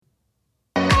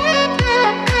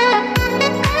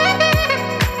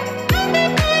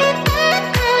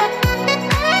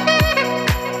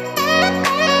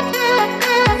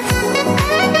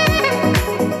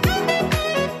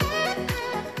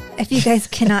you guys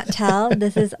cannot tell,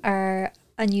 this is our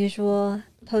unusual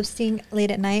posting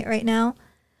late at night right now.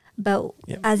 But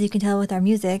as you can tell with our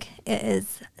music, it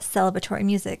is celebratory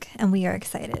music, and we are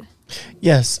excited.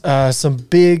 Yes, some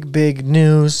big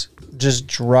news just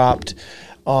dropped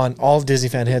on all Disney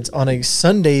fan heads on a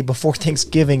Sunday before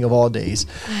Thanksgiving of all days.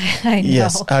 I know.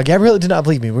 Yes, Gabriella did not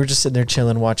believe me. We were just sitting there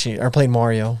chilling, watching or playing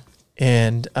Mario,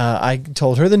 and I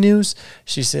told her the news.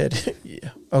 She said, "Yeah,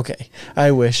 okay,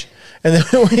 I wish." And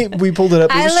then we pulled it up.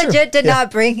 I legit did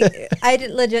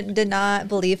not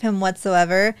believe him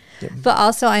whatsoever. Yeah. But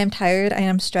also, I am tired. I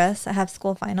am stressed. I have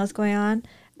school finals going on,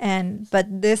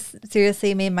 but this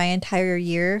seriously made my entire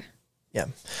year. Yeah,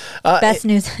 best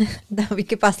news that we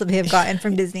could possibly have gotten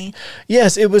from Disney.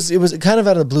 Yes, it was kind of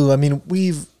out of the blue. I mean,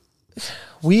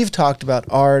 we've talked about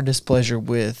our displeasure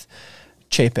with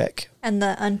Chapek and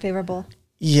the unfavorable.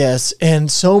 Yes,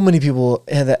 and so many people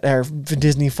that are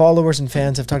Disney followers and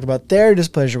fans have talked about their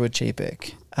displeasure with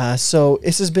Chapek. So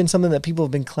this has been something that people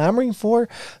have been clamoring for,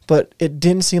 but it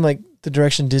didn't seem like the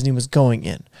direction Disney was going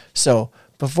in. So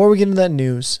before we get into that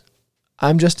news,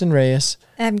 I'm Justin Reyes.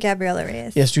 I'm Gabriella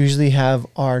Reyes. Yes, we usually have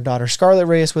our daughter Scarlett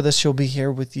Reyes with us. She'll be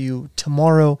here with you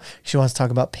tomorrow. She wants to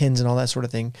talk about pins and all that sort of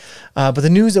thing. But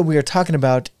the news that we are talking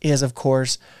about is, of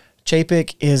course,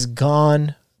 Chapek is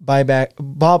gone. Bob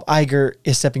Iger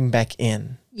is stepping back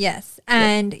in. Yes,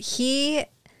 and Chapek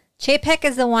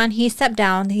is the one. He stepped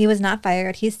down. He was not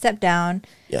fired. He stepped down.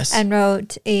 Yes, and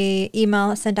wrote a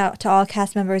email sent out to all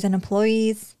cast members and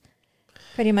employees,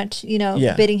 pretty much,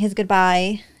 bidding his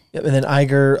goodbye. Yep, and then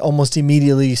Iger almost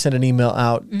immediately sent an email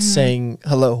out saying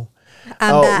hello.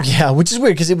 I'm back. Yeah, which is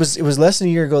weird because it was less than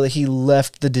a year ago that he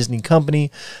left the Disney company.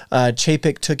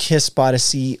 Chapek took his spot as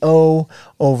CEO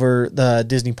over the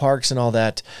Disney parks and all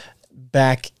that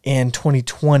back in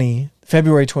 2020,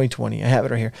 February 2020. I have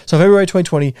it right here. So February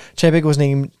 2020, Chapek was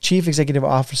named Chief Executive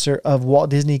Officer of Walt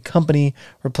Disney Company,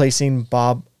 replacing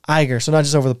Bob Iger. So not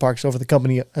just over the parks, over the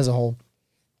company as a whole.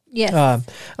 Yes.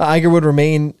 Iger would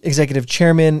remain executive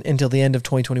chairman until the end of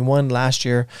 2021 last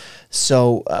year.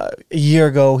 So a year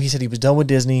ago, he said he was done with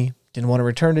Disney, didn't want to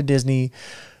return to Disney.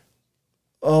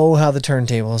 Oh, how the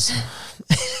turntables.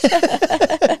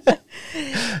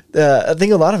 I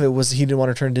think a lot of it was he didn't want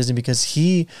to return to Disney because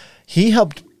he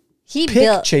helped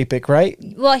built Chapek, right?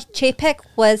 Well, Chapek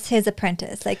was his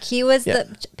apprentice. Like he was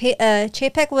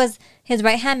Chapek was his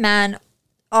right-hand man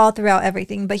all throughout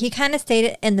everything, but he kind of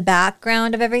stayed in the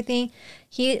background of everything.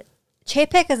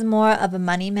 Chapek is more of a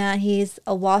money man. He's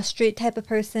a Wall Street type of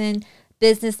person,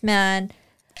 businessman,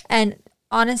 and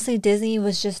honestly, Disney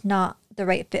was just not the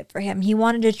right fit for him. He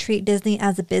wanted to treat Disney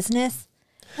as a business,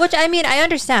 which I mean, I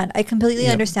understand. I completely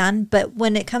understand, but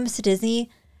when it comes to Disney,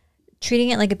 treating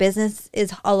it like a business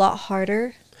is a lot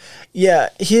harder. Yeah,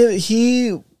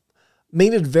 he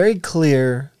made it very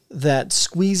clear that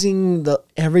squeezing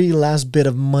every last bit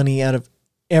of money out of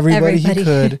everybody. He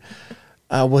could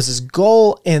was his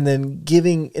goal, and then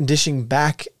giving and dishing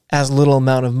back as little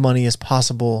amount of money as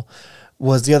possible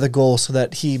was the other goal, so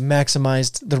that he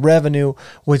maximized the revenue,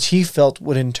 which he felt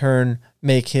would in turn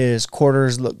make his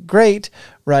quarters look great,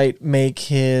 right? Make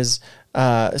his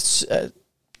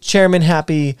chairman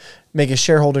happy, make his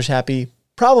shareholders happy.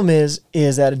 Problem is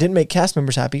that it didn't make cast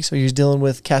members happy, so he was dealing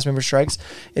with cast member strikes.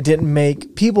 It didn't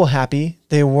make people happy.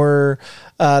 They were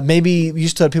maybe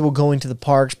used to have people going to the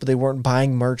parks, but they weren't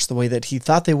buying merch the way that he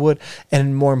thought they would,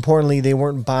 and more importantly, they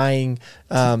weren't buying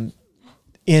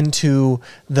into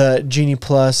the Genie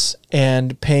Plus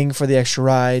and paying for the extra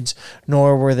rides,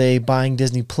 nor were they buying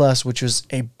Disney Plus, which was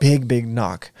a big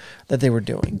knock that they were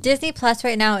doing. Disney Plus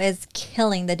right now is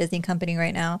killing the Disney company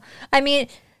right now. I mean,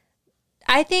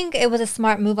 I think it was a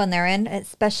smart move on their end,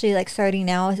 especially like starting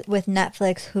now with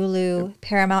Netflix, Hulu,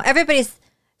 Paramount. Everybody's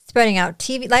spreading out.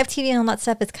 Live TV and all that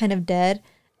stuff is kind of dead,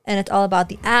 and it's all about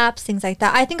the apps, things like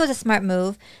that. I think it was a smart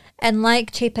move. And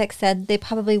like Chapek said, they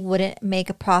probably wouldn't make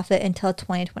a profit until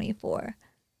 2024.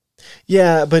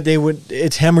 Yeah, but they would.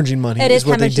 It's hemorrhaging money. It is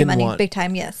what hemorrhaging they didn't money, want. big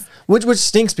time. Yes. Which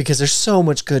stinks because there's so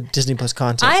much good Disney Plus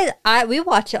content. We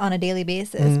watch it on a daily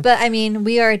basis, but I mean,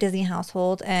 we are a Disney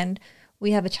household, and we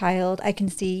have a child. I can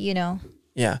see,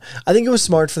 Yeah, I think it was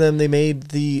smart for them. They made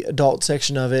the adult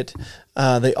section of it.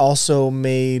 They also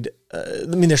made,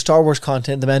 their Star Wars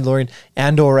content, The Mandalorian,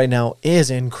 Andor right now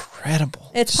is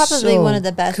incredible. It's probably one of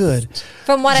the best. Good.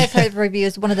 From what I've heard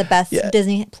reviews, one of the best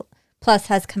Disney Plus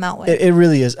has come out with. It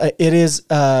really is. It is.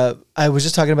 I was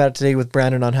just talking about it today with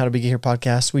Brandon on How to Be Here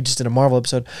podcast. We just did a Marvel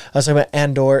episode. I was talking about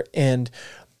Andor, and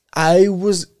I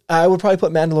would probably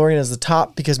put Mandalorian as the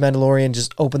top because Mandalorian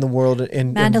just opened the world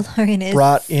and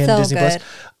brought in Disney Plus.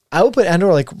 I would put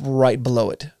Andor like right below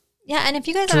it. Yeah, and if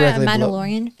you guys are a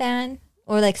Mandalorian fan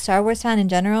or like Star Wars fan in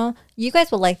general, you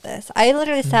guys will like this. I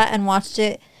literally sat and watched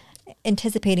it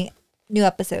anticipating new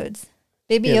episodes.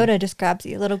 Baby Yoda just grabs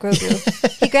you, little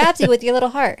Grogu. He grabs you with your little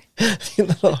heart. Your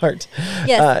little heart.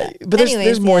 Yes. But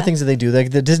there's more things that they do.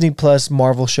 Like the Disney Plus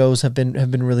Marvel shows have been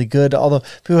really good. Although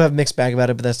people have mixed bag about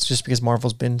it, but that's just because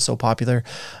Marvel's been so popular.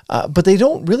 But they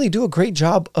don't really do a great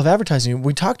job of advertising.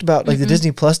 We talked about like the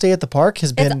Disney Plus Day at the park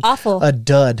has been awful. A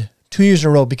dud. 2 years in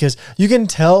a row, because you can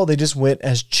tell they just went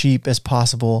as cheap as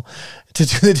possible to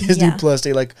do the Disney Plus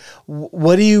Day. Like,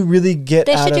 what do you really get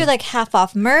They out should of do like half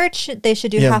off merch. They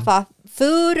should do half off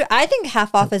food. I think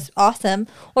half off is awesome.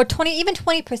 Or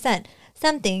 20%,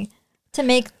 something to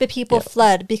make the people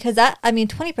flood, because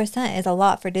 20% is a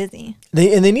lot for Disney.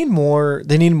 They need more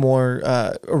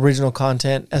original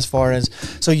content as far as,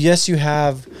 so yes, you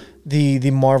have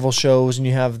the Marvel shows and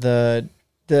you have the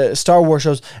Star Wars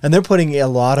shows, and they're putting a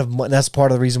lot of money. That's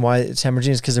part of the reason why it's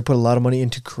hemorrhaging, is because they put a lot of money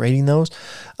into creating those.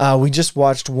 We just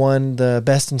watched one, The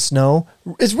Best in Snow.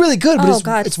 It's really good,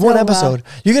 but it's one episode.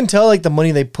 You can tell like the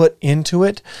money they put into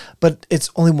it, but it's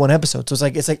only one episode. So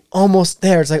it's like almost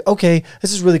there. It's like, okay,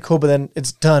 this is really cool, but then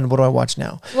it's done. What do I watch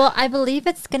now? Well, I believe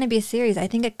it's going to be a series. I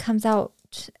think it comes out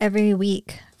every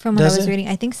week from what I was reading.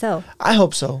 I think so. I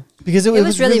hope so, because it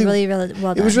was really well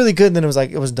done. It was really good, and then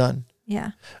it was done.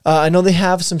 Yeah. I know they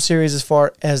have some series as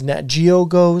far as Nat Geo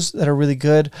goes that are really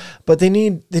good, but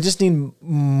they just need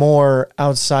more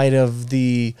outside of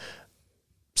the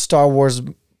Star Wars,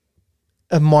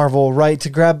 Marvel, right, to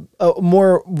grab a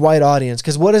more wide audience.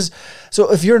 Because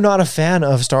so if you're not a fan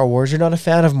of Star Wars, you're not a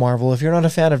fan of Marvel, if you're not a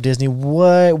fan of Disney,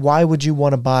 why would you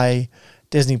want to buy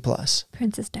Disney Plus?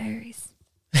 Princess Diaries.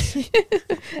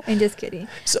 I'm just kidding.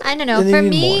 So, I don't know.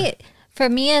 For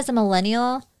me as a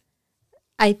millennial,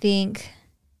 I think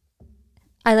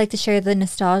I like to share the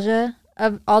nostalgia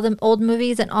of all the old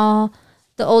movies and all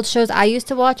the old shows I used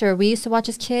to watch, or we used to watch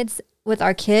as kids with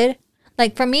our kid.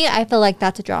 Like for me, I feel like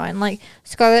that's a draw in. Like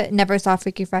Scarlett never saw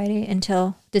Freaky Friday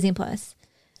until Disney Plus.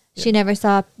 Yep. She never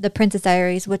saw the Princess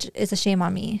Diaries, which is a shame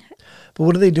on me. But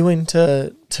what are they doing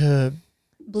to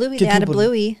Bluey? They added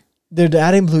Bluey. They're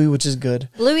adding Bluey, which is good.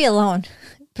 Bluey alone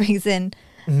brings in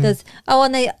those. Oh,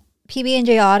 and they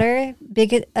PB&J Otter,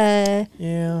 Bear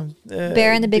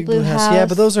in the Big Blue House. Yeah,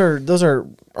 but those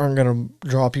aren't gonna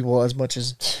draw people as much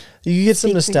as you get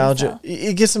some nostalgia.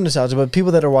 It gets some nostalgia, but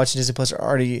people that are watching Disney Plus are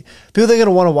already people that are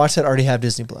gonna want to watch that already have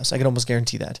Disney Plus. I can almost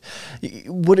guarantee that.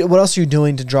 What else are you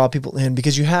doing to draw people in?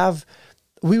 Because you have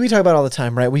we talk about it all the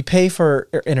time, right? We pay for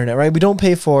internet, right? We don't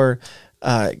pay for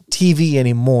TV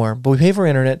anymore, but we pay for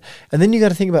internet, and then you got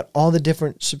to think about all the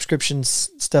different subscriptions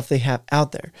stuff they have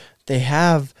out there. They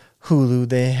have Hulu,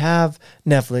 they have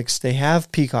Netflix, they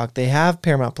have Peacock, they have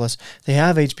Paramount Plus, they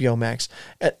have HBO Max.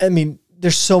 I mean,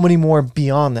 there's so many more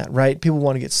beyond that, right? People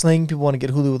want to get Sling, people want to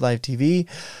get Hulu with live TV.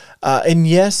 And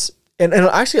yes, and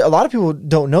actually a lot of people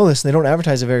don't know this and they don't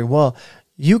advertise it very well.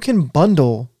 You can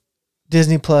bundle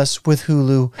Disney Plus with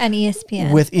Hulu and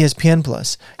ESPN. With ESPN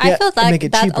Plus. I feel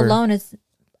like that alone is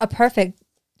a perfect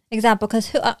example,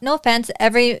 because no offense,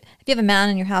 if you have a man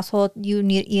in your household, you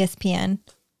need ESPN.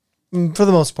 For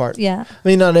the most part. Yeah. I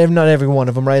mean, not every one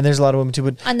of them, right? And there's a lot of women too,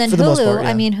 but and then for Hulu, the most part, yeah.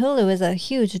 I mean, Hulu is a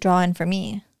huge draw-in for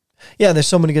me. Yeah, there's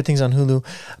so many good things on Hulu,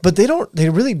 but they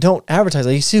really don't advertise.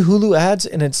 Like you see Hulu ads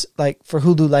and it's like for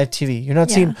Hulu Live TV. You're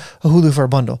not seeing a Hulu for a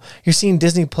bundle. You're seeing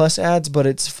Disney Plus ads, but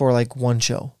it's for like one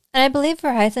show. And I believe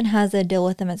Verizon has a deal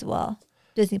with them as well.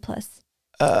 Disney Plus.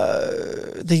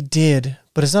 They did,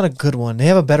 but it's not a good one. They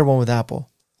have a better one with Apple.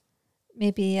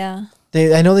 Maybe, yeah.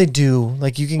 I know they do.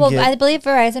 Like you can get. Well, I believe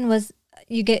Verizon was.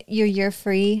 You get your year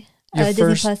free,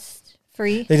 Disney Plus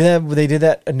free. They did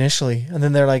that initially, and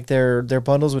then they're like their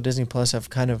bundles with Disney Plus have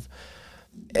kind of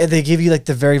they give you like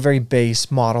the very very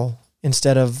base model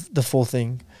instead of the full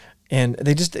thing, and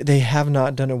they have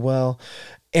not done it well,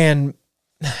 and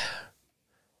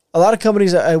a lot of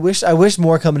companies. I wish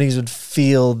more companies would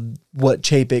feel what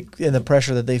Chapek and the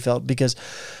pressure that they felt, because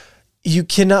you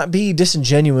cannot be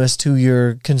disingenuous to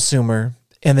your consumer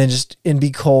and then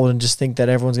be cold and just think that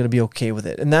everyone's going to be okay with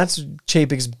it. And that's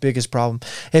Chapek's biggest problem.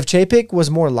 If Chapek was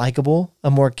more likable,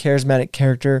 a more charismatic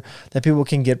character that people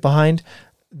can get behind,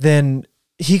 then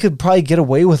he could probably get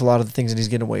away with a lot of the things that he's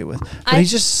getting away with. But he's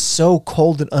just so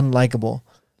cold and unlikable.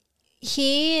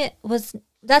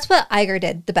 That's what Iger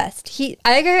did the best. He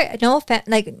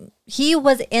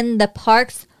was in the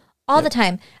parks all the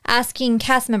time asking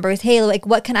cast members, hey, like,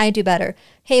 what can I do better?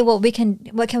 Hey, what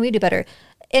can we do better?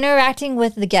 Interacting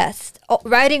with the guests,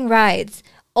 riding rides.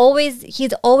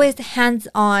 He's always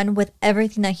hands-on with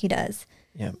everything that he does.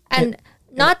 Yeah. And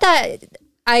not that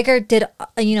Iger did,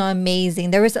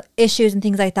 amazing. There was issues and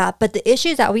things like that. But the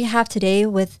issues that we have today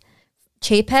with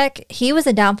Chapek, he was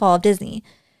a downfall of Disney.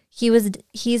 He's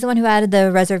the one who added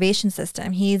the reservation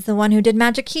system. He's the one who did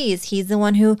Magic Keys. He's the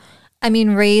one who,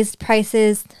 raised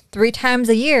prices 3 times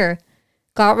a year,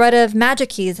 got rid of Magic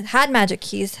Keys, had Magic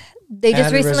Keys. They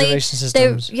just recently,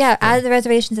 added the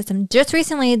reservation system. Just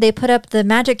recently, they put up the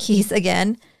Magic Keys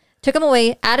again, took them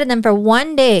away, added them for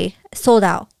 1 day, sold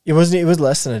out. It was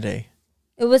less than a day.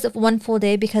 It was 1 full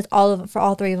day because for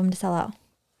all 3 of them to sell out.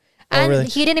 And really?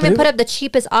 He didn't even put up the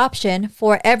cheapest option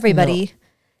for everybody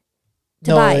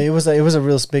to buy. It was a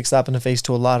real big slap in the face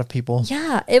to a lot of people.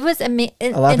 Yeah, it was amazing.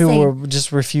 A lot of people were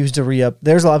just refused to re-up.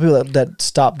 There's a lot of people that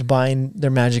stopped buying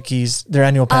their Magic Keys, their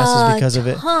annual passes because of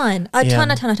it. A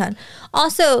ton.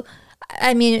 Also,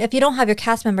 if you don't have your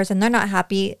cast members and they're not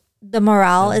happy, the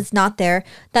morale is not there.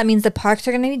 That means the parks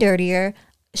are going to be dirtier.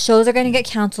 Shows are going to get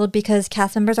canceled because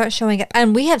cast members aren't showing it.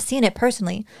 And we have seen it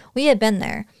personally. We have been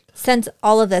there since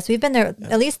all of this. We've been there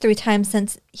at least 3 times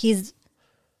since he's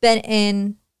been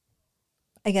in,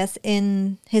 I guess,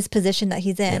 in his position that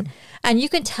he's in. Yeah. And you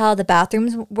can tell the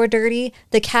bathrooms were dirty.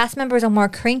 The cast members are more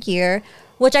crankier,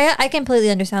 which I completely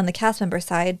understand the cast member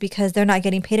side because they're not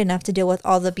getting paid enough to deal with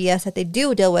all the BS that they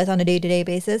do deal with on a day-to-day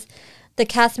basis. The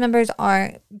cast members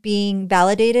aren't being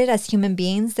validated as human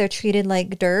beings. They're treated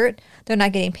like dirt. They're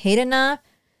not getting paid enough.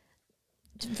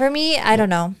 For me, I don't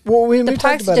know. Well, the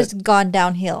park's just gone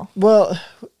downhill. Well,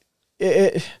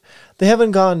 they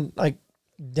haven't gone like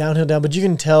downhill, but you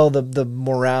can tell the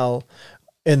morale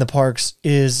in the parks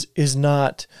is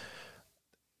not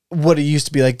what it used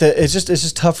to be. Like it's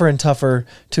just tougher and tougher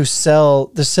to sell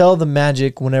the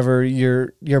magic whenever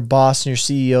your boss and your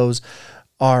CEOs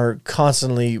are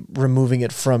constantly removing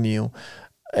it from you.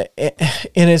 And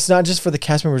it's not just for the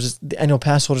cast members, it's the annual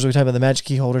pass holders. We talk about the Magic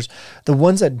Key holders. The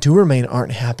ones that do remain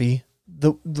aren't happy.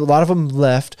 A lot of them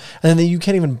left, and then you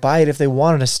can't even buy it if they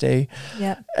wanted to stay.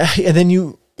 Yeah. And then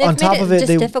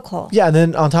difficult. Yeah, and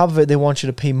then on top of it, they want you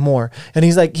to pay more. And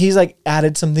he's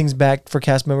added some things back for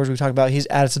cast members. We talked about he's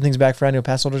added some things back for annual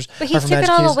pass holders. But he took it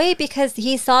all away because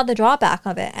he saw the drawback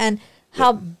of it and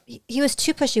how he was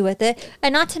too pushy with it.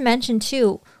 And not to mention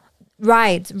too,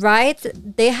 rides,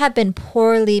 they have been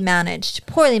poorly managed.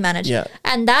 Yeah.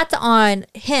 And that's on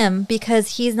him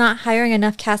because he's not hiring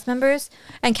enough cast members,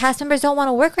 and cast members don't want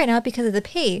to work right now because of the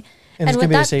pay. And it's going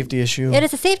to be a safety issue. It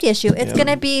is a safety issue. It's going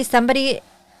to be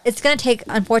it's going to take,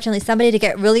 unfortunately, somebody to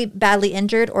get really badly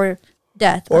injured or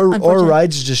death. Or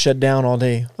rides just shut down all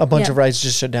day. A bunch of rides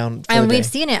just shut down for and the we've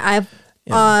seen it.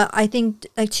 I think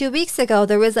like 2 weeks ago,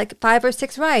 there was like 5 or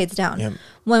 6 rides down. Yep.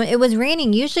 When it was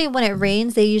raining, usually when it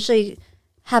rains, they usually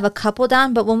have a couple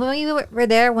down. But when we were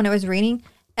there, when it was raining,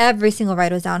 every single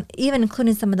ride was down, even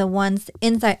including some of the ones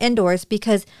indoors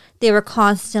because they were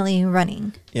constantly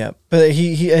running. Yeah, but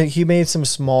he made some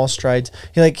small strides.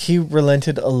 He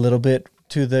relented a little bit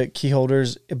to the key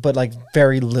holders, but like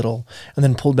very little, and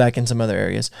then pulled back in some other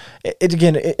areas.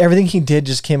 Everything he did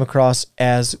just came across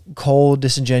as cold,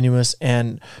 disingenuous,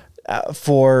 and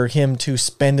for him to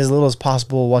spend as little as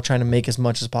possible while trying to make as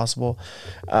much as possible.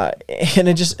 And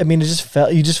you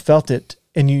just felt it.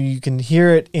 And you can hear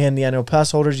it in the annual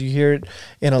pass holders. You hear it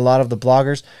in a lot of the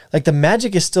bloggers. Like the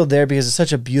magic is still there because it's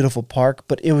such a beautiful park,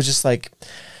 but it was just like,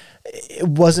 it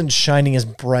wasn't shining as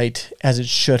bright as it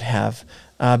should have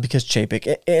because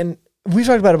Chapek. And we've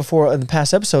talked about it before in the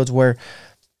past episodes where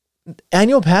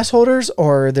annual pass holders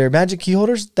or their magic key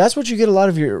holders, that's what you get a lot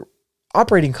of your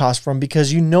operating costs from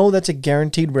because that's a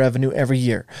guaranteed revenue every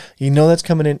year. That's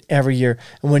coming in every year.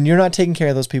 And when you're not taking care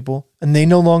of those people and they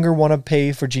no longer want to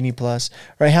pay for Genie Plus,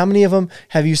 right? How many of them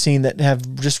have you seen that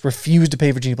have just refused to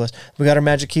pay for Genie Plus? We got our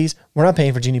Magic Keys. We're not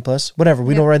paying for Genie Plus. Whatever.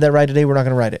 We don't ride that ride today. We're not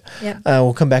going to ride it.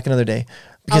 We'll come back another day.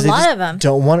 Because a lot of them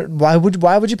don't want it. Why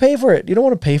would you pay for it? You don't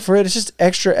want to pay for it. It's just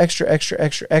extra.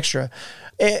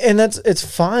 And it's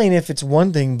fine if it's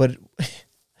one thing, but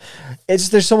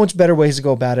there's so much better ways to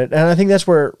go about it. And I think that's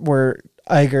where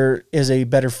Iger is a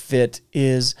better fit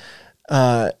is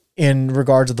in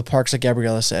regards of the parks, like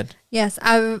Gabriella said. Yes,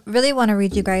 I really want to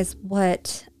read you guys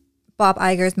what Bob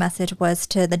Iger's message was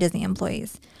to the Disney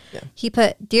employees. Yeah. He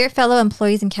put, "Dear fellow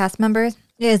employees and cast members,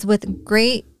 it is with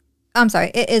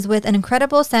an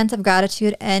incredible sense of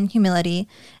gratitude and humility,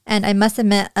 and I must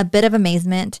admit a bit of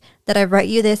amazement that I write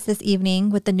you this evening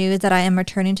with the news that I am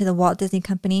returning to the Walt Disney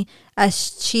Company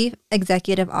as Chief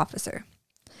Executive Officer.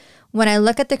 When I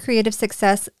look at the creative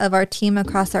success of our team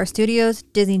across our studios,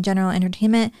 Disney General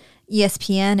Entertainment,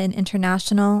 ESPN, and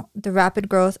International, the rapid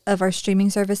growth of our streaming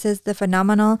services, the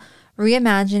phenomenal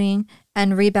reimagining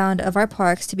and rebound of our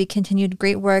parks, to be continued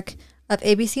great work of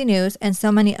ABC News, and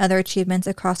so many other achievements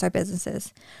across our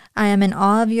businesses. I am in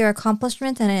awe of your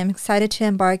accomplishments, and I am excited to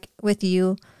embark with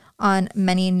you on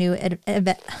many new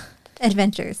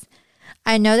adventures.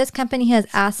 I know this company has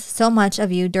asked so much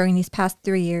of you during these past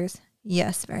 3 years.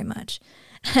 Yes, very much.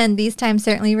 And these times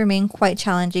certainly remain quite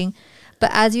challenging.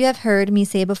 But as you have heard me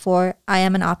say before, I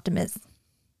am an optimist.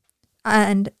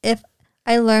 And if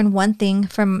I learned one thing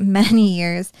from many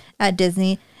years at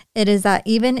Disney, it is that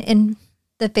even in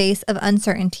the face of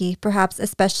uncertainty, perhaps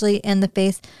especially in the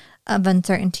face of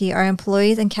uncertainty, our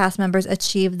employees and cast members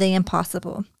achieve the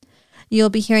impossible. You'll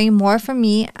be hearing more from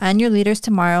me and your leaders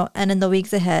tomorrow and in the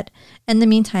weeks ahead. In the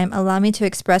meantime, allow me to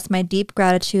express my deep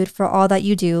gratitude for all that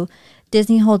you do.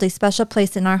 Disney holds a special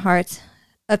place in our hearts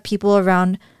of people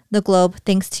around the globe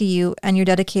thanks to you and your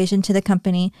dedication to the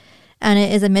company. And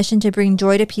it is a mission to bring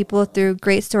joy to people through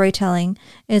great storytelling.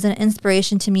 It is an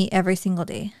inspiration to me every single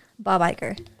day. Bob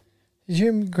Iger. Did you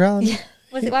hear him growling? Yeah.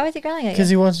 Why was he growling at you? Because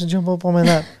he wants to jump up on my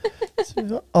lap.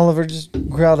 So Oliver just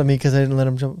growled at me because I didn't let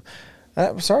him jump.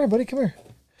 Sorry, buddy. Come here.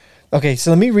 Okay,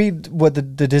 so let me read what the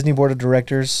Disney Board of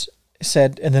Directors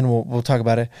said, and then we'll talk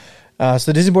about it.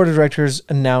 So the Disney Board of Directors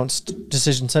announced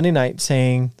decision Sunday night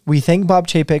saying, "We thank Bob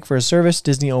Chapek for his service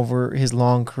Disney over his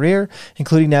long career,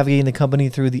 including navigating the company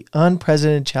through the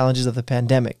unprecedented challenges of the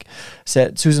pandemic,"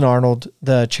 said Susan Arnold,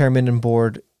 the chairman and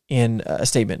board, in a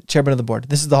statement. Chairman of the board.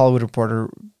 This is the Hollywood Reporter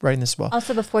writing this as well.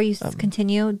 Also, before you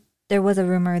continue, there was a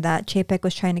rumor that Chapek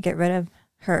was trying to get rid of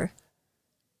her.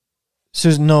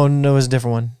 Susan, no, it was a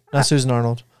different one. Not Susan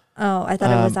Arnold. Oh, I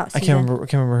thought it was that Susan. I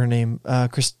can't remember her name.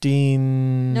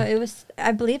 Christine. No,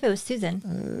 I believe it was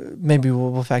Susan. Maybe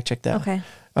we'll fact check that.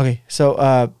 Okay. So,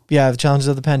 the challenges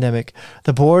of the pandemic.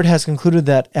 The board has concluded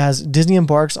that as Disney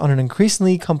embarks on an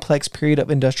increasingly complex period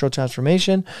of industrial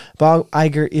transformation, Bob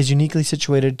Iger is uniquely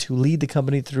situated to lead the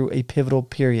company through a pivotal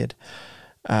period.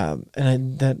 I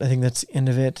think that's the end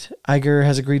of it. Iger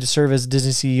has agreed to serve as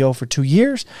Disney CEO for 2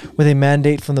 years with a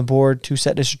mandate from the board to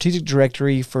set a strategic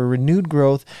directory for renewed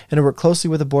growth and to work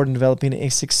closely with the board in developing a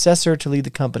successor to lead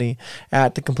the company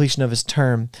at the completion of his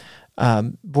term.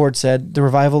 Board said the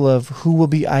revival of who will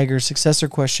be Iger's successor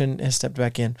question has stepped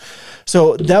back in.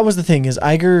 So that was the thing, is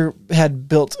Iger had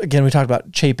built, again, we talked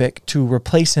about Chapek to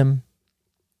replace him.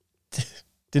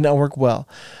 Did not work well.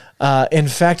 In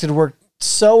fact, it worked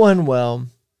so unwell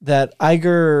that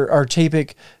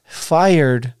Chapek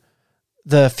fired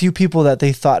the few people that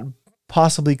they thought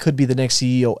possibly could be the next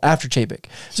CEO after Chapek.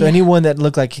 So anyone that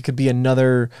looked like he could be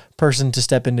another person to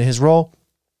step into his role,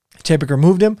 Chapek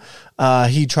removed him.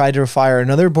 He tried to fire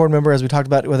another board member, as we talked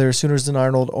about, whether it was Susan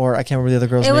Arnold or I can't remember the other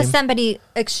girl's name. It was somebody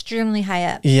extremely high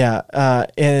up. Yeah.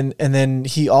 And then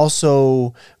he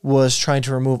also was trying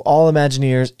to remove all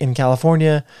Imagineers in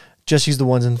California, just use the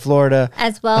ones in Florida.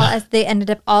 As well as they ended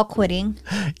up all quitting.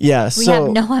 Yeah. We have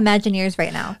no Imagineers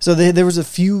right now. So there was a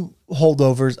few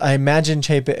holdovers. I imagine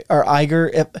Chapek or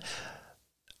Iger.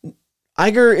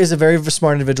 Iger is a very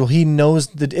smart individual. He knows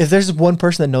that if there's one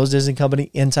person that knows Disney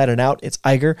Company inside and out, it's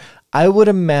Iger. I would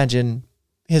imagine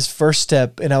his first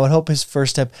step, and I would hope his first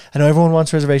step, I know everyone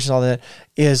wants reservations, all that,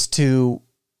 is to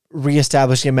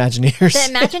reestablish the Imagineers.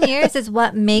 The Imagineers is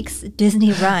what makes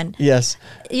Disney run. Yes.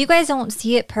 You guys don't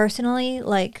see it personally,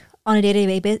 like on a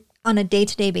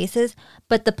day-to-day basis,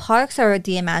 but the parks are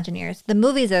the Imagineers. The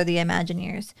movies are the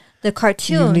Imagineers. The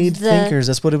cartoons. You need thinkers.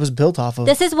 That's what it was built off of.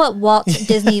 This is what Walt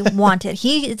Disney wanted.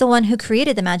 He is the one who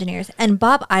created the Imagineers, and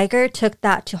Bob Iger took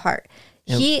that to heart.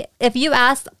 Yep. If you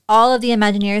ask all of the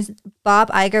Imagineers, Bob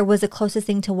Iger was the closest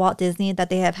thing to Walt Disney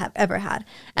that they have ever had.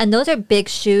 And those are big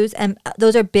shoes, and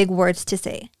those are big words to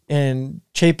say. And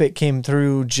Chapek came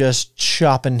through just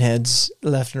chopping heads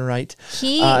left and right.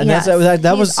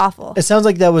 That was awful. It sounds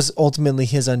like that was ultimately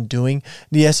his undoing.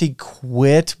 Yes, he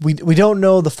quit. We don't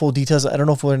know the full details. I don't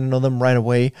know if we're going to know them right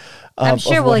away. I'm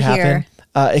sure we'll hear.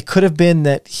 It could have been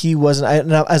that he wasn't.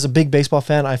 Now, as a big baseball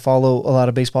fan, I follow a lot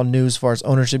of baseball news as far as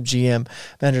ownership, GM,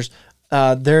 managers.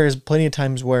 There is plenty of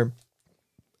times where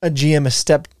a GM has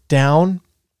stepped down,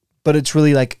 but it's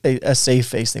really like a safe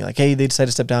face thing. Like, hey, they decided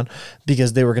to step down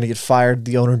because they were going to get fired.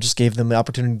 The owner just gave them the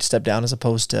opportunity to step down, as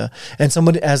opposed to, and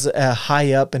somebody as a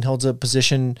high up and holds a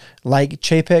position like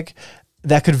Chapek,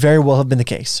 that could very well have been the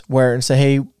case. Where and say,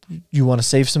 hey, you want to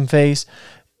save some face,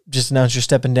 just announce you're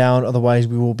stepping down. Otherwise,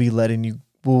 we will be letting you.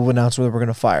 We'll announce whether we're going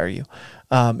to fire you.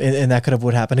 And that could have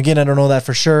what happened. Again, I don't know that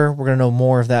for sure. We're going to know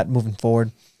more of that moving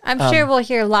forward. I'm sure we'll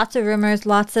hear lots of rumors,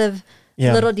 lots of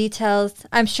little details.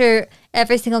 I'm sure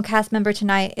every single cast member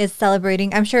tonight is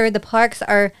celebrating. I'm sure the parks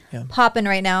are popping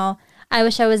right now. I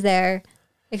wish I was there.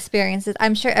 Experiences.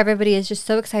 I'm sure everybody is just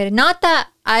so excited. Not that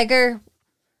Iger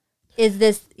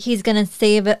he's going to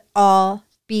save it all,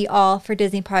 be all for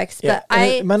Disney parks, but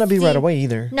it might not be right away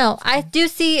either. No, I do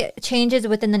see changes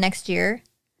within the next year.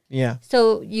 Yeah.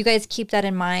 So you guys keep that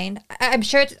in mind. I'm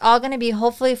sure it's all going to be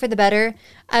hopefully for the better.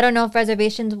 I don't know if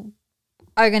reservations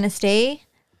are going to stay.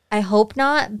 I hope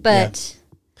not, but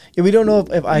yeah, we don't know if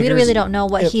Iger's, we really don't know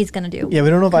what he's going to do. Yeah, we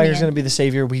don't know if Iger's going to be the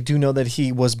savior. We do know that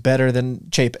he was better than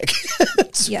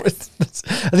Chapek. Yes.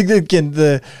 I think that, again,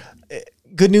 the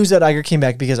good news that Iger came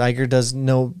back because Iger does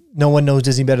know, no one knows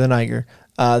Disney better than Iger.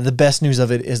 The best news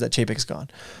of it is that Chapek's gone.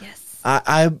 Yes.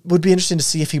 I would be interested to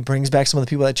see if he brings back some of the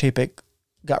people that Chapek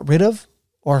got rid of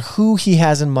or who he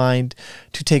has in mind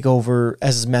to take over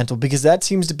as his mantle, because that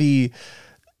seems to be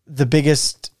the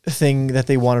biggest thing that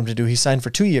they want him to do. He signed for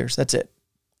 2 years. That's it.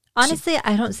 Honestly,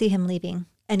 I don't see him leaving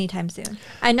anytime soon.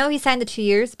 I know he signed the 2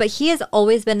 years, but he has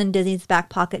always been in Disney's back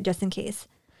pocket just in case.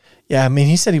 Yeah, I mean,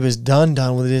 he said he was done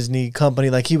with the Disney company.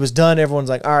 Like, he was done. Everyone's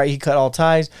like, all right, he cut all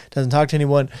ties, doesn't talk to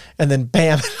anyone. And then,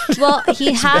 bam. Well,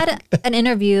 he had an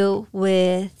interview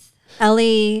with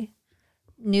LA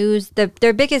News,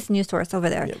 their biggest news source over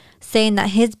there, saying that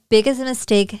his biggest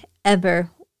mistake ever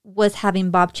was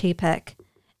having Bob Chapek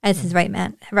as his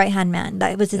right-hand man.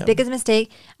 That was his biggest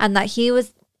mistake, and that he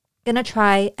was going to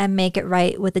try and make it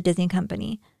right with the Disney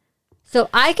company. So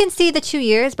I can see the 2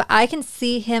 years, but I can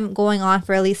see him going on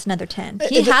for at least another 10.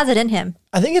 He has it in him.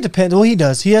 I think it depends. Well, he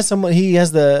does. He has someone.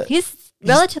 He's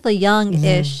relatively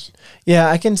young-ish. Yeah,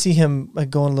 I can see him like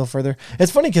going a little further.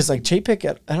 It's funny because like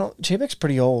Chapek, Chapek's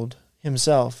pretty old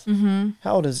himself. Mm-hmm.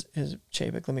 How old is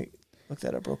Chapek? Let me look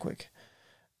that up real quick.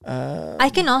 I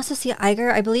can also see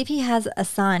Iger. I believe he has a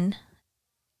son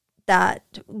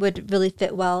that would really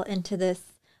fit well into this.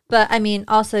 But I mean,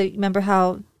 also remember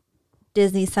how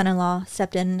Disney's son-in-law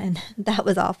stepped in, and that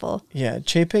was awful. Yeah,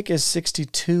 Chapek is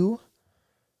 62,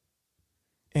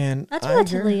 and that's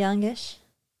relatively youngish.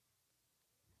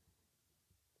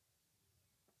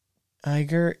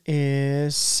 Iger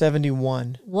is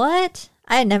 71. What?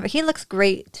 He looks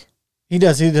great. He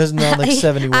does. He does not like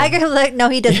 71. No,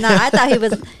 he does not. I thought he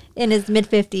was in his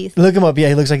mid-50s. Look him up. Yeah,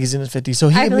 he looks like he's in his 50s. So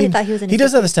I really thought he was in his 50s. He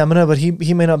does have the stamina, but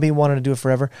he may not be wanting to do it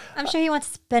forever. I'm sure he wants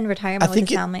to spend retirement with his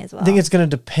family as well. I think it's going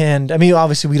to depend. I mean,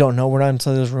 obviously, we don't know. We're not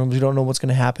inside those rooms. We don't know what's going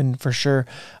to happen for sure.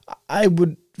 I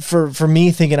would, for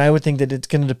me thinking, I would think that it's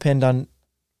going to depend on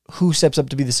who steps up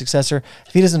to be the successor.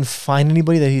 If he doesn't find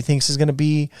anybody that he thinks is going to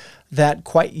be that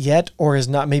quite yet, or is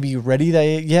not maybe ready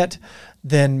yet,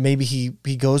 then maybe he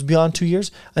goes beyond 2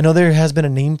 years. I know there has been a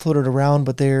name floated around,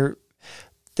 but they're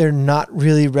not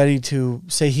really ready to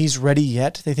say he's ready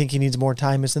yet. They think he needs more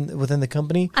time within the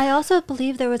company. I also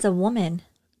believe there was a woman.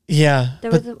 Yeah.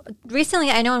 Recently,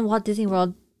 I know in Walt Disney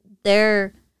World,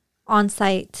 their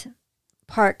on-site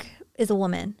park is a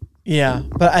woman. Yeah,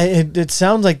 but it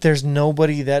sounds like there's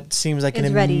nobody that seems like an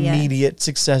immediate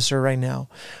successor right now.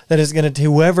 That is going to,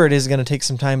 whoever it is, going to take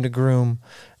some time to groom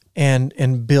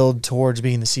and build towards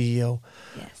being the CEO.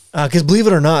 Yes. Because believe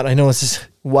it or not, I know it's just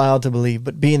wild to believe,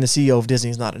 but being the CEO of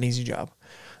Disney is not an easy job.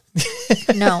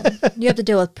 No, you have to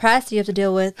deal with press. You have to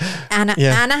deal with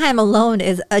Anaheim alone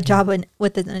is a job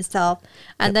within itself,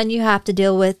 and then you have to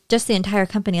deal with just the entire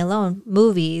company alone,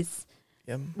 movies,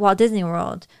 Walt Disney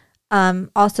World.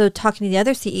 Also talking to the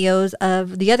other CEOs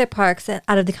of the other parks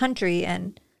out of the country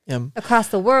and across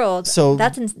the world. So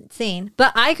that's insane.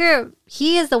 But Iger,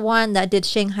 he is the one that did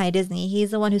Shanghai Disney.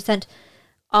 He's the one who sent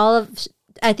all of,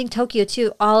 I think Tokyo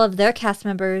too, all of their cast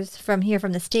members from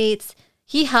the States.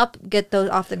 He helped get those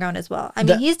off the ground as well. I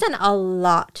mean, he's done a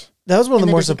lot. That was one of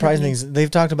the more surprising things. They've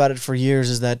talked about it for years,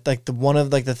 is that like one of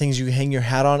the things you hang your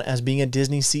hat on as being a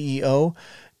Disney CEO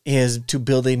is to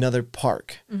build another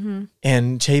park. Mm-hmm.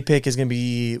 And Chapek is going to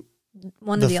be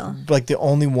the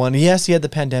only one. Yes, he had the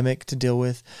pandemic to deal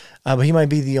with, but he might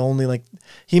be the only,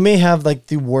 he may have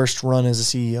the worst run as a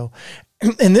CEO.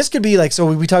 And this could be so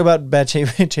we talk about bad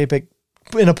Chapek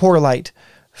in a poor light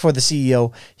for the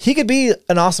CEO. He could be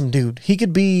an awesome dude. He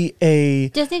could be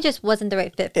Disney just wasn't the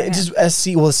right fit for him. Just as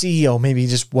CEO, maybe he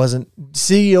just wasn't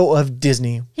CEO of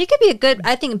Disney. He could be a good,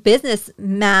 I think,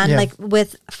 businessman,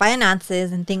 with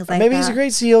finances and things like that. Maybe he's a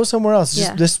great CEO somewhere else.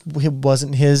 Just this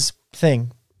wasn't his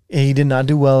thing. He did not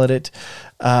do well at it,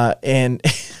 and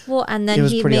then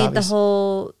he made obvious. The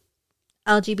whole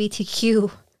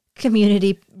LGBTQ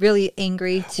community really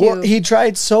angry too. Well, he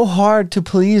tried so hard to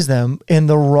please them in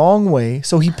the wrong way,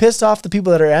 so he pissed off the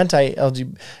people that are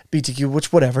anti-LGBTQ,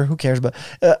 which whatever, who cares? But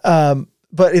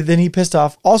then he pissed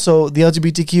off also the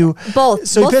LGBTQ. Both.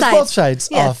 So he pissed both sides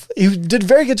off. He did a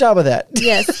very good job of that.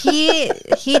 Yes,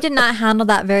 he did not handle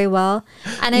that very well,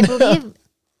 and I believe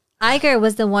Iger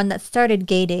was the one that started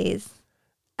Gay Days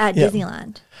at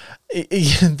Disneyland.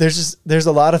 there's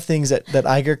a lot of things that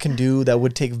Iger can do that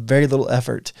would take very little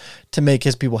effort to make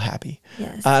his people happy.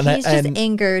 Yes, he's just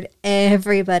angered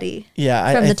everybody.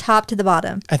 Yeah, from the top to the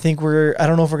bottom. I think I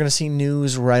don't know if we're going to see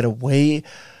news right away.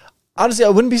 Honestly, I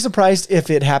wouldn't be surprised if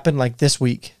it happened like this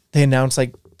week. They announced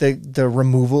like the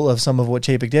removal of some of what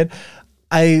Chapek did.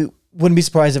 I wouldn't be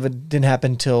surprised if it didn't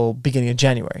happen till beginning of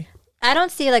January. I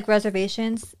don't see like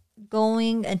reservations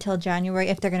going until January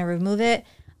if they're going to remove it.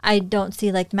 I don't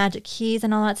see like magic keys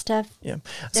and all that stuff. Yeah.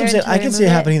 So I'm saying I can see it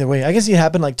happen either way. I can see it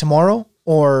happen like tomorrow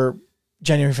or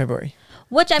January, February.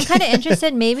 Which I'm kind of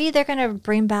interested. Maybe they're going to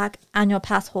bring back annual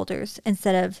pass holders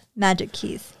instead of magic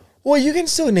keys. Well, you can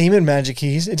still name it magic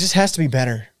keys. It just has to be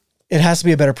better. It has to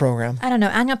be a better program. I don't know.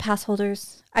 Annual pass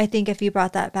holders, I think if you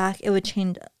brought that back, it would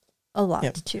change a lot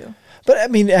too. But I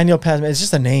mean, annual pass, it's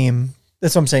just a name.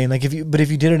 That's what I'm saying. Like if you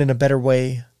did it in a better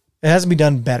way, it has to be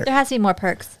done better. There has to be more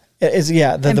perks.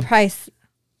 The price.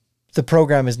 The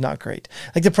program is not great.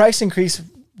 Like the price increase,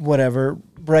 whatever,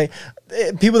 right?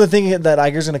 People that think that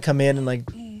Iger's going to come in and like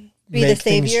be the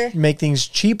savior, make things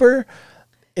cheaper,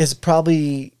 is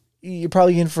you're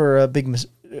probably in for a big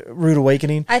rude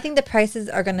awakening. I think the prices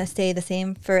are going to stay the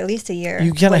same for at least a year.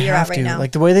 You kind of have to.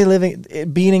 Like the way they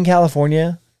live, being in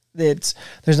California, there's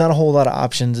not a whole lot of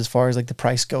options as far as like the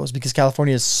price goes because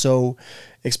California is so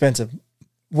expensive.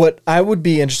 What I would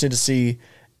be interested to see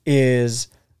is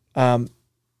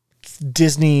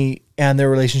Disney and their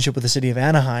relationship with the city of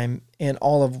Anaheim and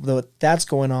all of that's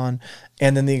going on,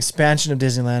 and then the expansion of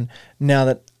Disneyland now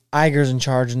that Iger's in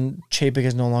charge and Chapek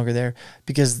is no longer there,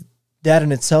 because that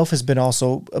in itself has been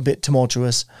also a bit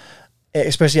tumultuous,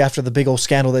 especially after the big old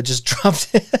scandal that just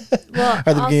dropped at the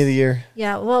beginning of the year.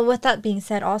 Yeah, well, with that being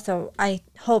said, also, I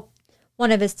hope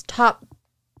one of his top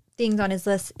things on his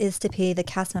list is to pay the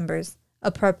cast members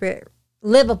appropriate,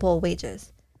 livable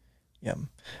wages. Yeah.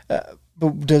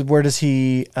 But where does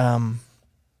he,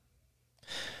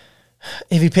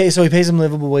 if he pays them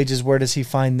livable wages, where does he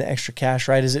find the extra cash,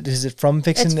 right? Is it from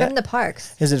fixing It's from the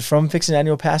parks. Is it from fixing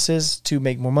annual passes to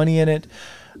make more money in it?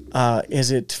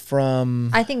 Is it from...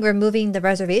 I think removing the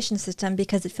reservation system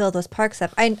because it filled those parks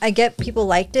up. I get people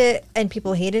liked it and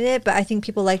people hated it, but I think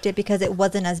people liked it because it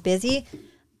wasn't as busy.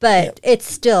 But it's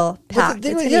still packed.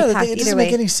 It doesn't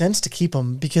make any sense to keep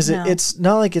them because it's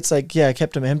not like it's like, I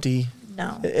kept them empty.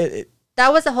 No.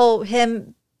 That was the whole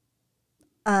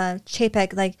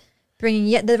Chapek, like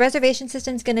bringing the reservation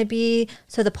system's going to be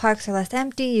so the parks are less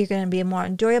empty. You're going to be more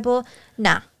enjoyable.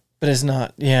 Nah. But it's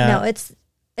not. Yeah. No, it's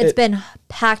been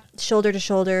packed shoulder to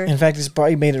shoulder. In fact, it's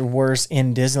probably made it worse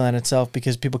in Disneyland itself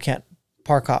because people can't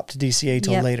park hop to DCA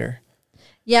till later.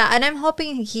 Yeah, and I'm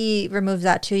hoping he removes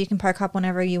that too. You can park hop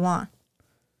whenever you want.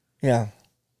 Yeah.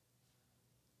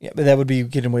 Yeah, but that would be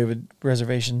getting away with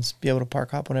reservations, be able to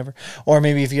park hop whenever. Or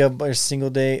maybe if you have a single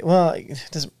day, well, it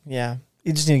doesn't,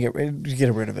 you just need to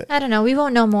get rid of it. I don't know. We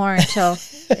won't know more until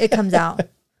it comes out.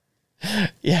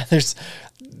 Yeah, it's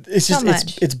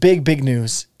big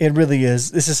news. It really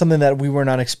is. This is something that we were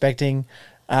not expecting.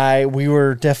 We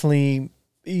were definitely,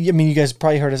 you guys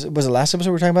probably heard us. Was it last episode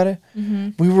we were talking about it? Mm-hmm.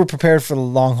 We were prepared for the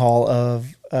long haul of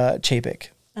Chapek.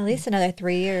 At least another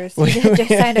 3 years. We just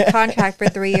signed a contract for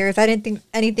 3 years. I didn't think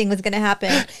anything was going to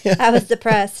happen. Yeah. I was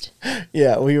depressed.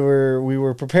 Yeah, we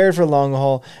were prepared for a long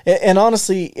haul, and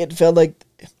honestly, it felt like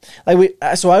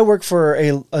so I work for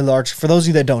a large. For those of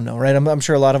you that don't know, right? I'm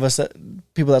sure a lot of us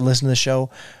people that listen to the show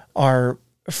are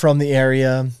from the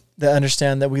area that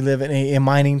understand that we live in a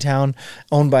mining town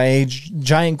owned by a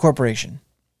giant corporation.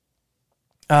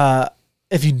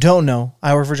 If you don't know,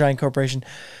 I work for a giant corporation.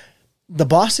 The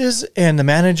bosses and the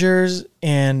managers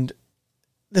and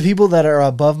the people that are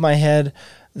above my head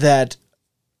that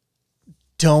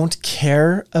don't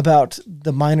care about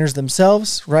the miners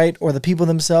themselves, right? Or the people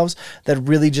themselves that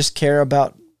really just care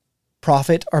about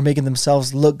profit or making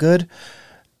themselves look good.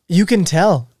 You can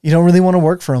tell you don't really want to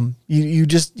work for them.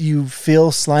 You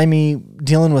feel slimy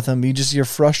dealing with them. You're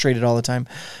frustrated all the time.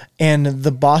 And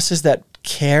the bosses that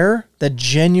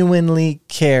genuinely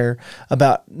care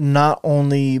about not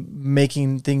only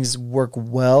making things work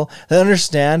well, they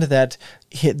understand that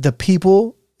the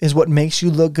people is what makes you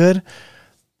look good.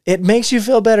 It makes you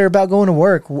feel better about going to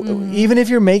work, even if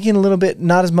you're making a little bit,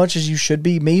 not as much as you should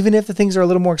be, even if the things are a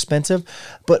little more expensive.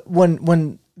 But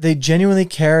when they genuinely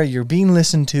care, you're being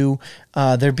listened to,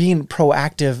 they're being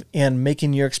proactive in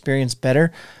making your experience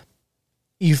better,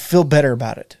 you feel better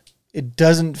about it. It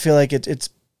doesn't feel like it's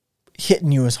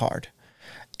hitting you as hard.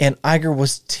 And Iger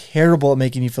was terrible at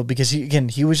making you feel, because he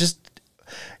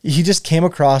just came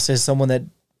across as someone that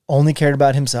only cared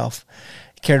about himself.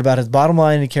 He cared about his bottom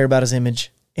line, he cared about his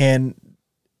image, and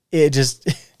it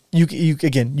You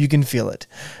can feel it.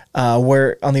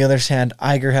 Where on the other hand,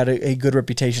 Iger had a good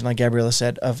reputation, like Gabriella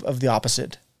said, of the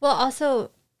opposite. Well,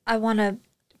 also, I want to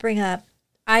bring up,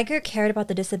 Iger cared about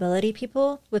the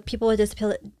people with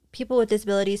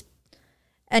disabilities,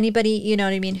 anybody, you know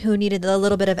what I mean, who needed a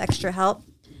little bit of extra help.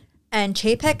 And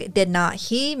Chapek did not.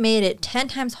 He made it 10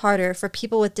 times harder for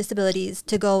people with disabilities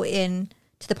to go in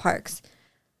to the parks.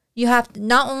 You have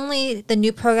not only the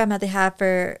new program that they have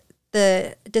for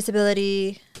the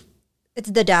disability,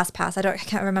 it's the DAS Pass. I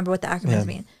can't remember what the acronyms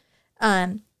mean.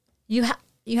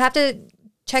 You have to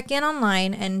check in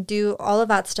online and do all of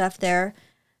that stuff there.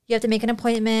 You have to make an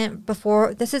appointment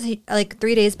before. This is like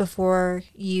 3 days before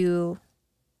you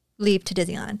leave to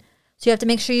Disneyland. So you have to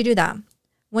make sure you do that.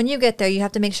 When you get there, you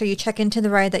have to make sure you check into the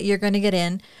ride that you're going to get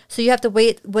in. So you have to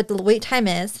wait what the wait time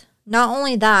is. Not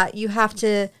only that, you have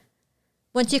to,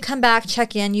 once you come back,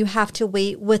 check in, you have to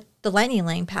wait with the Lightning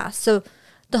Lane Pass. So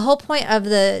the whole point of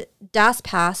the DAS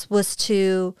Pass was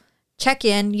to check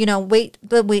in, wait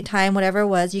the wait time, whatever it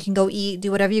was. You can go eat,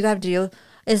 do whatever you got to do,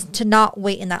 is to not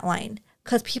wait in that line.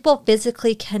 Because people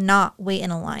physically cannot wait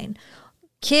in a line.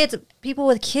 People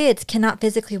with kids cannot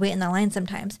physically wait in that line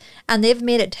sometimes. And they've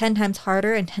made it 10 times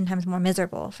harder and 10 times more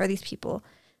miserable for these people.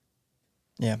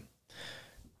 Yeah.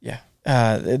 Yeah.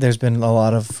 There's been a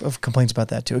lot of complaints about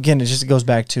that too. Again, it goes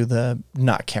back to the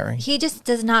not caring. He just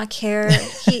does not care.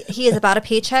 He is about a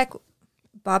paycheck.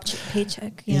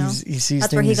 Paycheck, He sees that's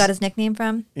things, where he got his nickname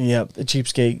from. Yep. The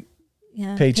cheapskate.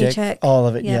 Yeah, paycheck, all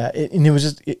of it. Yeah. And it was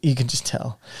just, you can just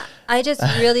tell. I just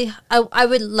really, I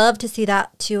would love to see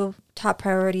that too. Top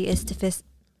priority is to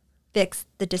fix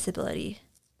the disability.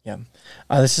 Yeah.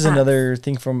 This is another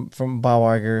thing from Bob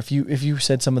Iger. If you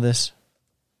said some of this,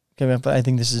 okay, but I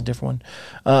think this is a different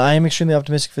one. I am extremely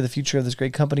optimistic for the future of this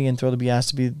great company and thrilled to be asked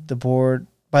to be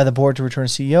by the board to return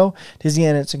as CEO. Disney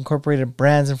and its incorporated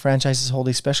brands and franchises hold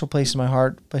a special place in my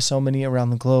heart by so many around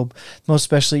the globe, most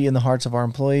especially in the hearts of our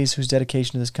employees whose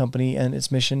dedication to this company and its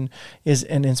mission is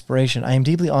an inspiration. I am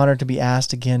deeply honored to be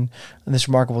asked again on this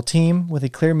remarkable team with a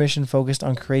clear mission focused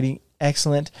on creating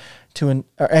excellence to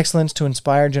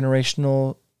inspire generations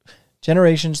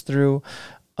through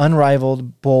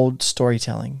unrivaled, bold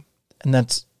storytelling. And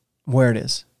that's where it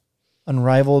is.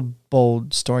 Unrivaled,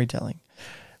 bold storytelling.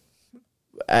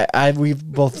 We've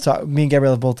both talked. Me and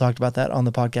Gabrielle have both talked about that on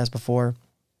the podcast before.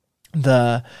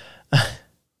 The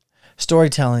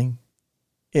storytelling,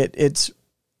 it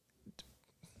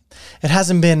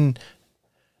hasn't been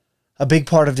a big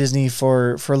part of Disney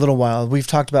for a little while. We've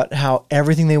talked about how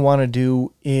everything they want to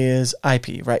do is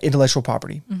IP, right? Intellectual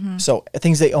property. Mm-hmm. So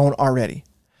things they own already.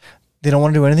 They don't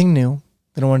want to do anything new.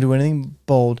 They don't want to do anything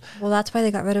bold. Well, that's why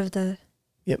they got rid of the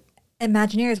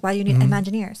Imagineers. Why do you need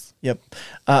Imagineers? Yep.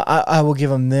 I will give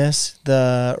them this.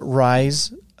 The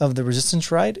Rise of the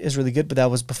Resistance ride is really good, but that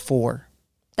was before.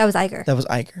 That was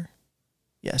Iger.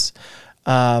 Yes.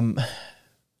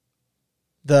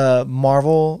 The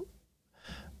Marvel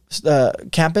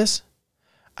campus,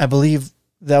 I believe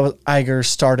that was Iger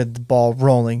started the ball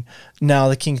rolling. Now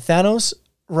the King Thanos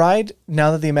ride, now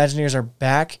that the Imagineers are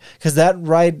back, because that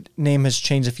ride name has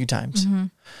changed a few times. Mm-hmm.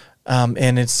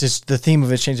 And it's just the theme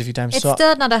of it changed a few times. It's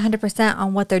still not 100%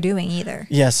 on what they're doing either.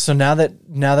 Yes. So now that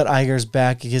Iger's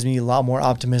back, it gives me a lot more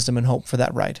optimism and hope for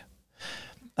that ride.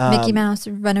 Mickey Mouse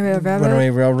Runaway Railroad. Runaway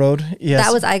Railroad. Yes.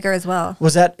 That was Iger as well.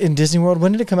 Was that in Disney World?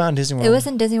 When did it come out in Disney World? It was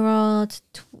in Disney World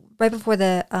right before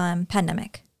the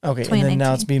pandemic. Okay. And then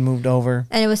now it's being moved over.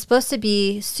 And it was supposed to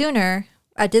be sooner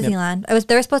at Disneyland. Yep.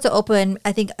 They were supposed to open,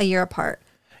 I think, a year apart.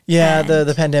 Yeah.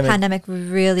 The pandemic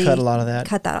really cut a lot of that.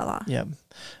 Cut that a lot. Yeah.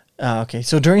 Okay,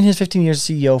 so during his 15 years as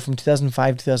CEO from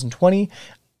 2005 to 2020,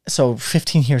 so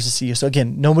 15 years as CEO. So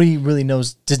again, nobody really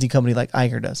knows Disney company like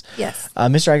Iger does. Yes.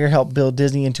 Mr. Iger helped build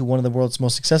Disney into one of the world's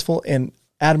most successful and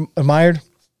admired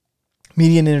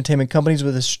media and entertainment companies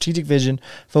with a strategic vision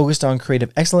focused on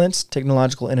creative excellence,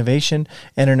 technological innovation,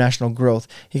 and international growth.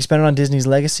 He expanded on Disney's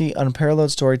legacy, unparalleled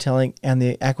storytelling, and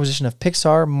the acquisition of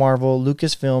Pixar, Marvel,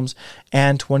 Lucasfilms,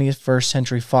 and 21st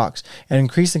Century Fox, and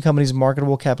increased the company's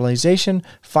marketable capitalization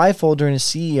fivefold during his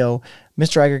CEO.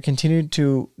 Mr. Iger continued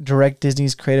to direct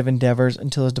Disney's creative endeavors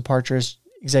until his departure as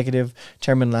executive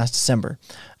chairman last December.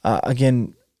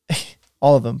 Again,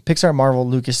 all of them, Pixar, Marvel,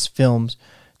 Lucasfilms,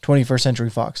 21st Century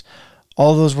Fox.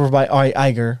 All of those were by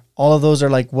Iger. All of those are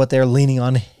like what they're leaning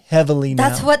on heavily now.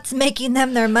 That's what's making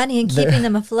them their money and keeping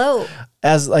them afloat.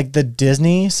 As like the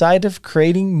Disney side of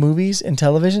creating movies and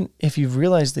television, if you've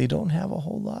realized they don't have a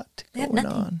whole lot going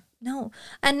on. No.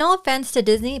 And no offense to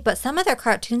Disney, but some of their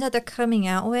cartoons that they're coming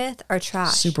out with are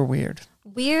trash. Super weird.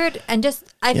 Weird and just,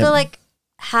 I feel like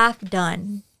half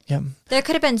done. Yeah. There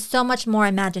could have been so much more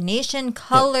imagination,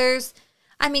 colors.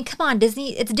 I mean, come on,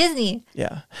 Disney. It's Disney.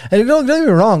 Yeah. And don't get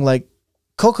me wrong, like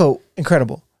Coco,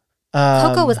 incredible.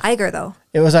 Coco was Iger though.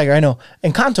 It was Iger, I know.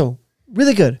 And Kanto,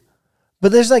 really good.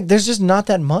 But there's just not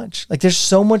that much. Like there's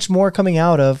so much more coming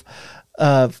out of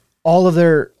all of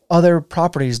their other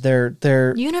properties.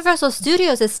 Their Universal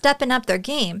Studios is stepping up their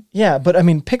game. Yeah, but I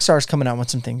mean Pixar's coming out with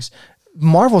some things.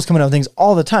 Marvel's coming out with things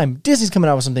all the time. Disney's coming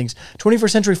out with some things.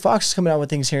 21st Century Fox is coming out with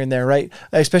things here and there, right?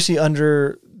 Especially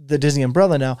under the Disney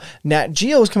umbrella now. Nat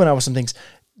Geo is coming out with some things.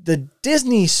 The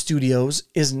Disney Studios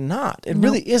is not. It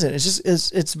really isn't. It's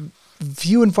just it's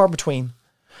few and far between.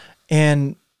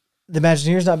 And the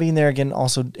Imagineers not being there again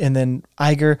also, and then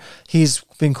Iger, he's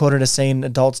been quoted as saying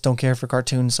adults don't care for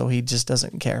cartoons, so he just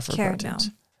doesn't care for cartoons.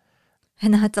 No.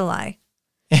 And that's a lie.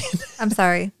 I'm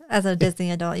sorry. As a Disney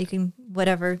adult, you can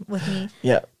whatever with me.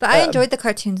 Yeah. But I enjoyed the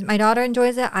cartoons. My daughter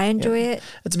enjoys it. I enjoy it.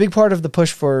 It's a big part of the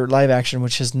push for live action,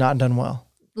 which has not done well.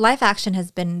 Live action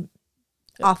has been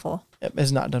awful. It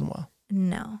has not done well.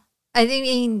 No. I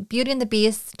think Beauty and the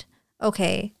Beast,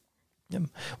 okay.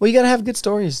 Well, you got to have good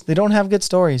stories. They don't have good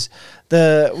stories.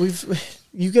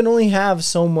 You can only have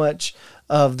so much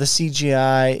of the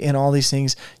CGI and all these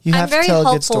things. You have to tell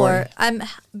a good story. I'm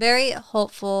very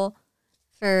hopeful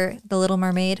for The Little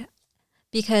Mermaid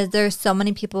because there's so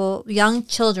many people, young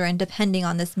children, depending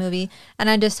on this movie, and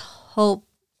I just hope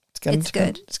it's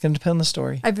good. It's going to depend on the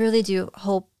story. I really do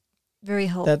hope. Very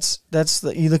hope.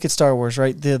 You look at Star Wars,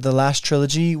 right? The last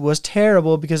trilogy was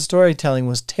terrible because storytelling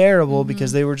was terrible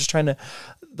because they were just trying to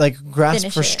like grasp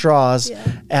for straws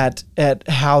at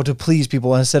how to please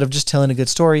people instead of just telling a good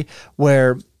story.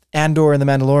 Where Andor and The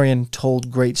Mandalorian told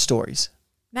great stories.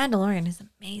 Mandalorian is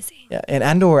amazing. Yeah, and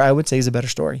Andor I would say is a better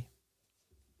story.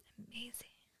 Amazing.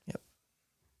 Yep.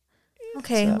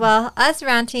 Okay, well, us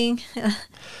ranting.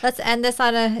 Let's end this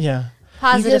on a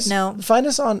positive note. Find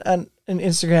us on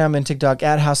Instagram and TikTok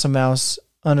at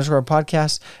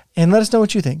 @HouseOfMouse_podcast and let us know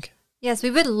what you think. Yes,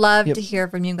 we would love to hear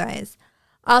from you guys.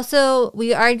 Also,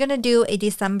 we are going to do a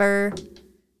December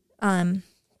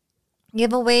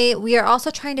giveaway. We are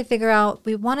also trying to figure out,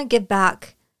 we want to give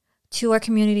back to our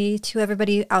community, to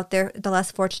everybody out there, the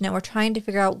less fortunate. We're trying to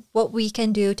figure out what we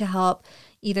can do to help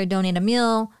either donate a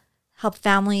meal, help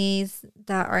families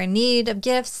that are in need of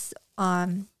gifts,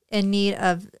 in need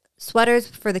of sweaters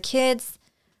for the kids.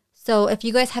 So if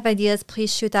you guys have ideas,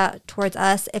 please shoot that towards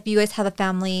us. If you guys have a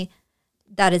family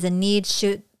that is in need,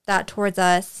 shoot that towards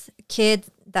us.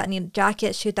 Kids that need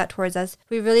jackets, shoot that towards us.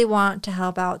 We really want to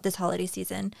help out this holiday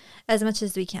season as much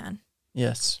as we can.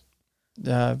 Yes,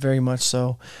 very much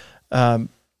so.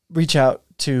 Reach out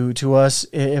to us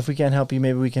if we can't help you.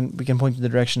 Maybe we can point you in the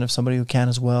direction of somebody who can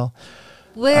as well.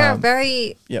 We're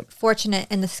very fortunate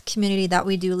in this community that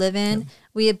we do live in.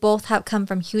 We both have come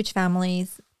from huge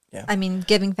families. Yeah. I mean,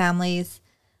 giving families.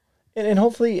 And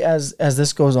hopefully as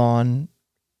this goes on,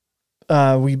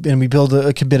 we build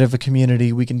a bit of a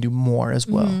community, we can do more as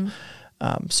well.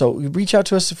 Mm-hmm. So reach out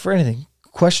to us for anything.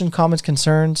 Questions, comments,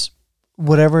 concerns,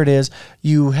 whatever it is.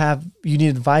 You need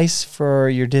advice for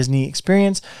your Disney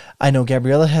experience. I know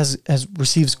Gabriella has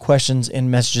receives questions and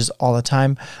messages all the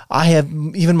time. I have,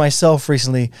 even myself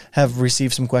recently, have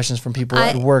received some questions from people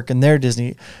at work and their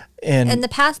Disney. And in the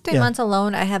past 3 months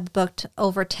alone, I have booked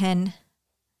over 10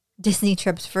 Disney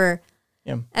trips for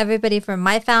everybody from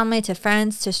my family to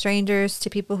friends to strangers to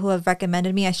people who have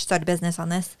recommended me. I should start a business on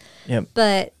this. Yep.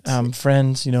 But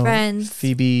friends,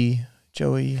 Phoebe,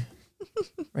 Joey,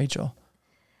 Rachel.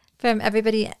 From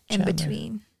everybody in Chandler.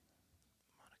 between.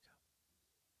 Monica.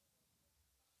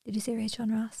 Did you say Rachel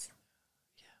and Ross?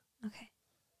 Yeah. Okay.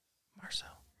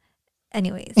 Marcel.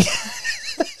 Anyways.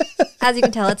 As you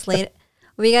can tell, it's late.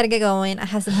 We got to get going. I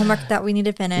have some homework that we need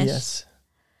to finish. Yes.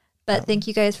 But thank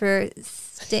you guys for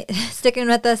sticking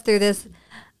with us through this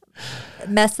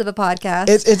mess of a podcast.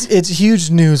 It's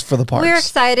huge news for the parks. We're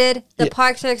excited. The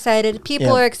parks are excited.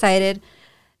 People are excited.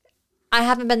 I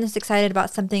haven't been this excited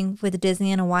about something with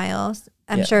Disney in a while.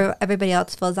 I'm sure everybody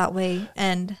else feels that way.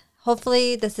 And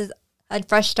hopefully this is a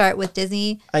fresh start with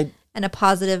Disney and a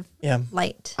positive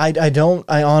light. I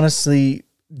honestly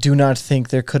do not think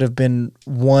there could have been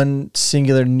one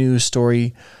singular news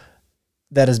story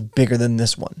that is bigger than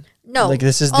this one. No, like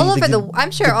this is all over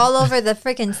I'm sure all over the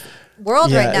freaking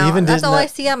world right now. That's all I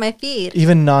see on my feed.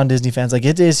 Even non-Disney fans, like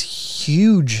it is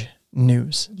huge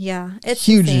news. Yeah, it's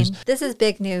huge insane. news. This is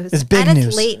big news. It's big news.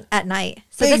 It's late at night,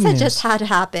 so this had just had to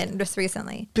happen just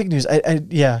recently. Big news.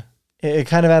 It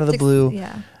kind of out of the blue.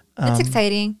 Yeah, it's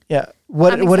exciting. Yeah,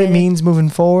 what it means moving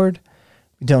forward,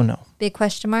 we don't know. Big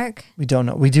question mark. We don't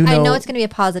know. We do know. I know it's going to be a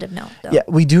positive note, though. Yeah,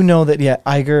 we do know that. Yeah,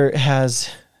 Iger has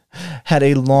had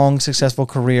a long, successful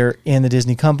career in the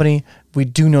Disney company. We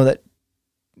do know that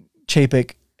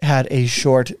Chapek had a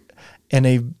short and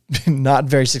a not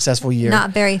very successful year.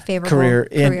 Not very favorable career.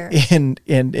 In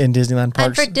Disneyland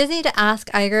parks. And for Disney to ask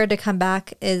Iger to come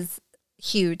back is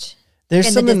huge.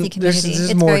 There's in the Disney community.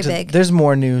 It's very big. There's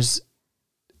more news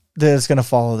that's going to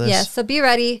follow this. Yes, so be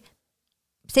ready.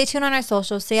 Stay tuned on our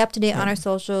socials. Stay up to date on our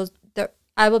socials.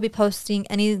 I will be posting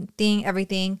anything,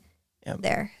 everything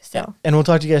there. So, and we'll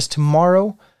talk to you guys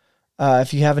tomorrow.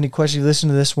 If you have any questions, you listen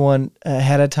to this one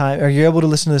ahead of time, or you're able to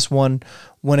listen to this one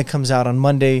when it comes out on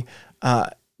Monday.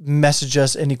 Message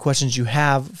us any questions you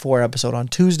have for our episode on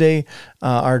Tuesday.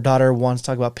 Our daughter wants to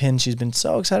talk about pins. She's been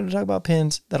so excited to talk about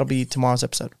pins. That'll be tomorrow's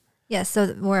episode. Yes,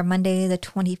 so we're Monday the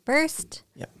 21st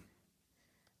Yep.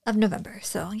 of November.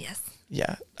 So, yes.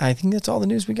 Yeah, I think that's all the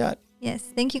news we got. Yes.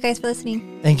 Thank you guys for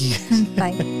listening. Thank you.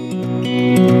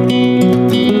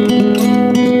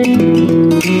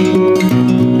 Bye.